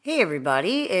Hey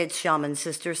everybody, it's Shaman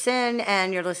Sister Sin,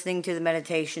 and you're listening to the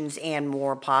Meditations and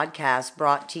More podcast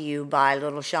brought to you by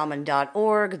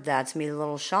littleshaman.org. That's me, the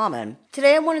Little Shaman.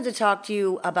 Today I wanted to talk to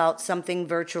you about something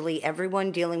virtually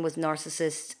everyone dealing with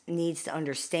narcissists needs to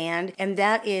understand, and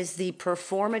that is the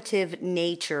performative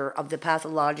nature of the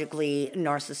pathologically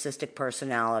narcissistic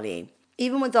personality.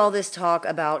 Even with all this talk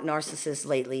about narcissists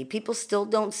lately, people still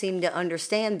don't seem to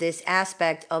understand this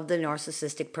aspect of the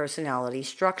narcissistic personality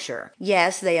structure.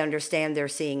 Yes, they understand they're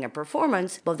seeing a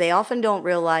performance, but they often don't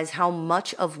realize how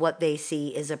much of what they see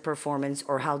is a performance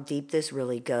or how deep this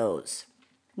really goes.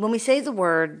 When we say the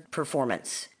word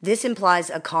performance, this implies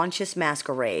a conscious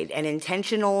masquerade, an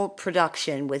intentional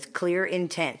production with clear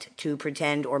intent to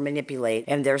pretend or manipulate,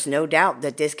 and there's no doubt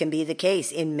that this can be the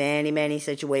case in many, many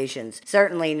situations.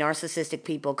 Certainly, narcissistic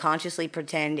people consciously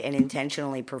pretend and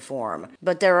intentionally perform,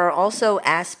 but there are also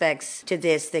aspects to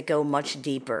this that go much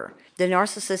deeper. The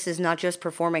narcissist is not just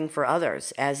performing for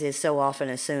others, as is so often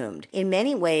assumed. In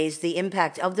many ways, the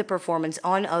impact of the performance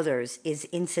on others is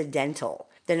incidental.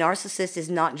 The narcissist is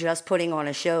not just putting on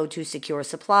a show to secure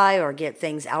supply or get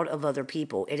things out of other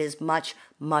people. It is much,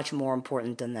 much more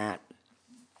important than that.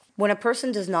 When a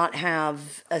person does not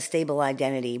have a stable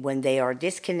identity, when they are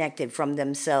disconnected from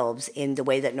themselves in the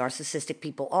way that narcissistic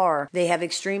people are, they have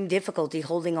extreme difficulty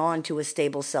holding on to a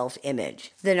stable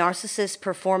self-image. The narcissist's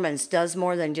performance does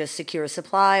more than just secure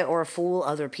supply or fool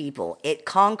other people. It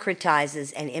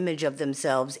concretizes an image of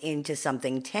themselves into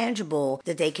something tangible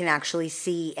that they can actually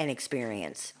see and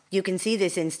experience. You can see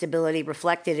this instability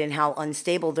reflected in how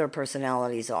unstable their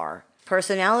personalities are.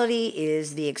 Personality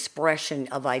is the expression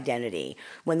of identity.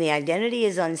 When the identity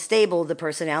is unstable, the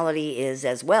personality is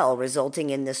as well, resulting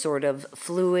in the sort of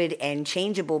fluid and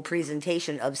changeable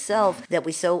presentation of self that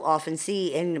we so often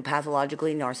see in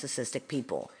pathologically narcissistic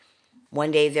people.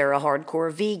 One day they're a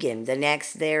hardcore vegan. The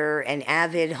next they're an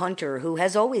avid hunter who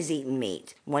has always eaten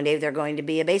meat. One day they're going to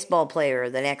be a baseball player.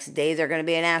 The next day they're going to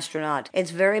be an astronaut.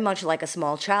 It's very much like a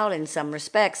small child in some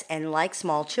respects, and like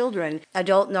small children,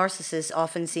 adult narcissists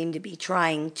often seem to be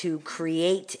trying to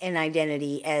create an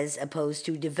identity as opposed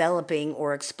to developing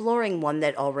or exploring one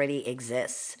that already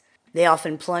exists. They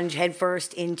often plunge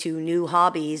headfirst into new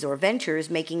hobbies or ventures,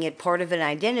 making it part of an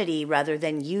identity rather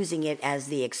than using it as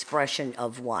the expression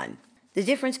of one. The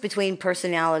difference between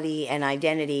personality and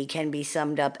identity can be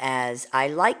summed up as I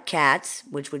like cats,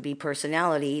 which would be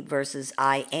personality, versus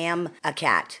I am a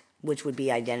cat, which would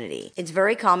be identity. It's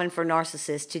very common for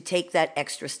narcissists to take that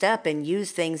extra step and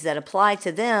use things that apply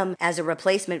to them as a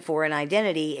replacement for an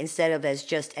identity instead of as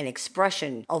just an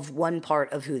expression of one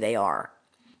part of who they are.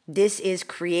 This is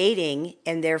creating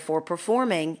and therefore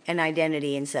performing an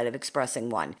identity instead of expressing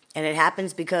one. And it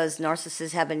happens because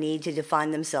narcissists have a need to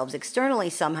define themselves externally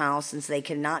somehow, since they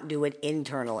cannot do it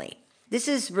internally. This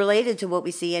is related to what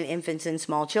we see in infants and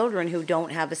small children who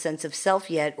don't have a sense of self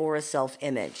yet or a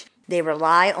self-image. They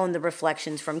rely on the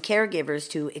reflections from caregivers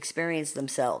to experience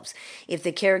themselves. If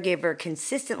the caregiver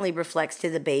consistently reflects to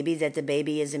the baby that the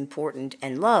baby is important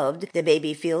and loved, the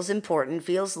baby feels important,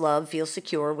 feels loved, feels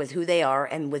secure with who they are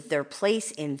and with their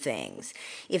place in things.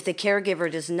 If the caregiver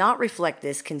does not reflect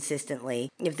this consistently,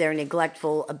 if they're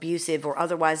neglectful, abusive, or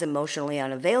otherwise emotionally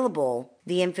unavailable,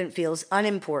 the infant feels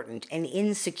unimportant and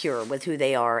insecure with who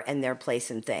they are and their place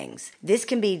in things. This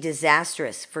can be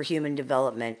disastrous for human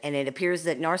development, and it appears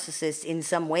that narcissists in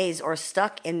some ways are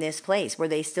stuck in this place where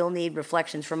they still need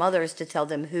reflections from others to tell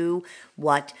them who,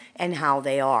 what, and how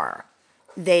they are.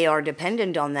 They are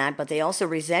dependent on that, but they also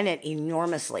resent it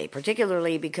enormously,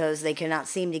 particularly because they cannot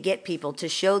seem to get people to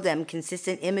show them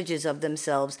consistent images of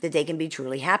themselves that they can be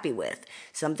truly happy with.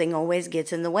 Something always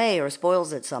gets in the way or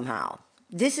spoils it somehow.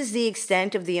 This is the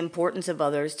extent of the importance of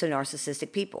others to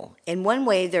narcissistic people. In one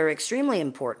way, they're extremely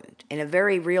important. In a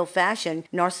very real fashion,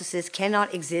 narcissists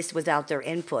cannot exist without their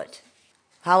input.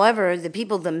 However, the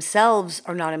people themselves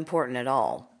are not important at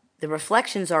all. The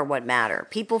reflections are what matter.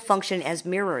 People function as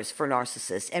mirrors for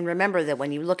narcissists. And remember that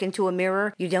when you look into a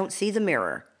mirror, you don't see the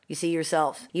mirror. You see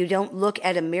yourself. You don't look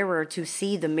at a mirror to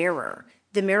see the mirror.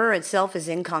 The mirror itself is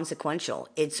inconsequential.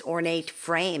 Its ornate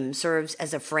frame serves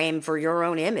as a frame for your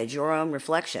own image, your own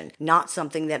reflection, not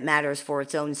something that matters for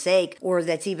its own sake or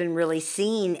that's even really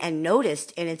seen and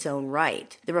noticed in its own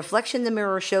right. The reflection the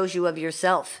mirror shows you of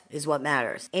yourself is what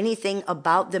matters. Anything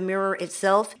about the mirror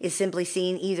itself is simply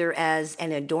seen either as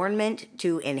an adornment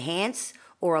to enhance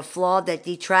or a flaw that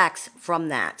detracts from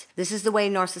that. This is the way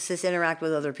narcissists interact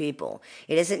with other people.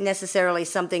 It isn't necessarily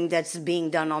something that's being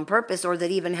done on purpose or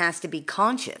that even has to be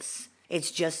conscious.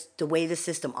 It's just the way the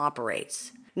system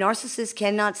operates. Narcissists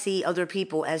cannot see other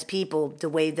people as people the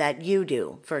way that you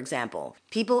do, for example.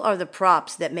 People are the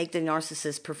props that make the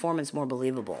narcissist performance more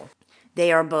believable.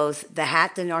 They are both the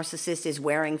hat the narcissist is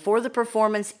wearing for the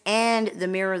performance and the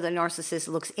mirror the narcissist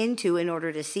looks into in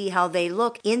order to see how they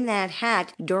look in that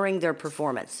hat during their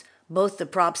performance. Both the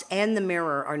props and the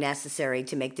mirror are necessary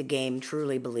to make the game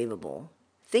truly believable.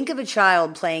 Think of a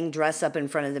child playing dress up in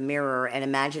front of the mirror and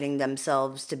imagining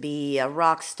themselves to be a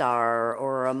rock star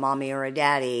or a mommy or a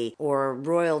daddy or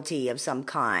royalty of some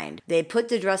kind. They put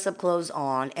the dress up clothes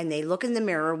on and they look in the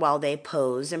mirror while they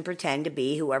pose and pretend to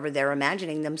be whoever they're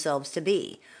imagining themselves to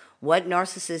be. What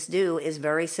narcissists do is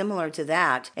very similar to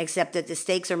that, except that the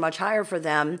stakes are much higher for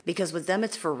them because with them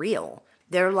it's for real.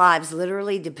 Their lives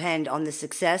literally depend on the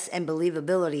success and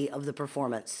believability of the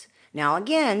performance. Now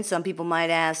again, some people might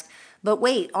ask, but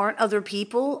wait, aren't other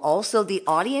people also the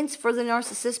audience for the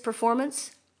narcissist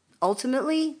performance?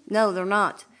 Ultimately, no, they're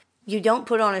not. You don't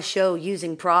put on a show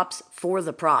using props for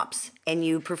the props, and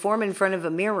you perform in front of a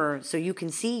mirror so you can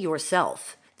see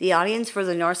yourself. The audience for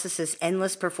the narcissist's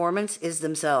endless performance is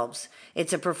themselves.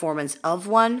 It's a performance of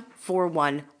one, for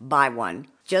one, by one.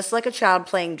 Just like a child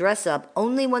playing dress up,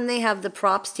 only when they have the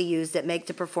props to use that make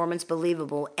the performance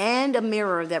believable and a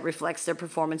mirror that reflects their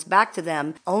performance back to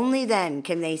them, only then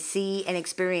can they see and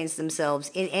experience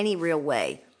themselves in any real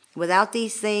way. Without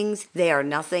these things, they are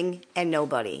nothing and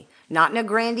nobody. Not in a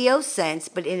grandiose sense,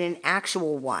 but in an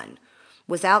actual one.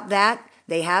 Without that,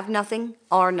 they have nothing,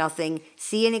 are nothing,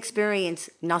 see and experience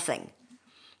nothing.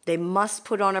 They must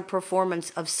put on a performance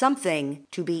of something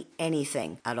to be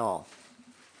anything at all.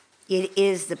 It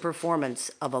is the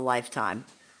performance of a lifetime.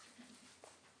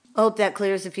 Hope that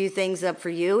clears a few things up for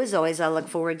you. As always, I look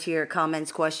forward to your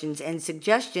comments, questions, and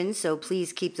suggestions, so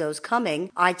please keep those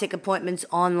coming. I take appointments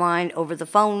online, over the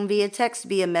phone, via text,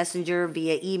 via messenger,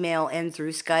 via email, and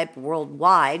through Skype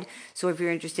worldwide. So if you're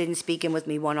interested in speaking with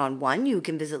me one-on-one, you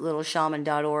can visit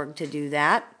littleshaman.org to do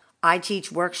that. I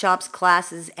teach workshops,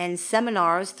 classes, and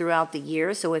seminars throughout the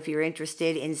year, so if you're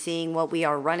interested in seeing what we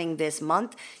are running this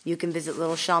month, you can visit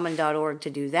littleshaman.org to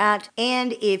do that.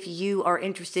 And if you are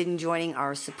interested in joining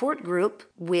our support group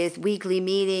with weekly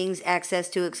meetings, access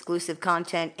to exclusive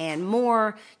content, and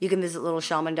more, you can visit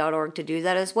littleshaman.org to do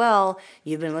that as well.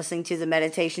 You've been listening to the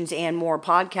Meditations and More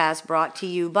podcast brought to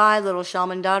you by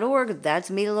littleshaman.org. That's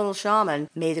me, Little Shaman.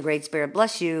 May the Great Spirit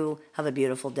bless you. Have a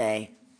beautiful day.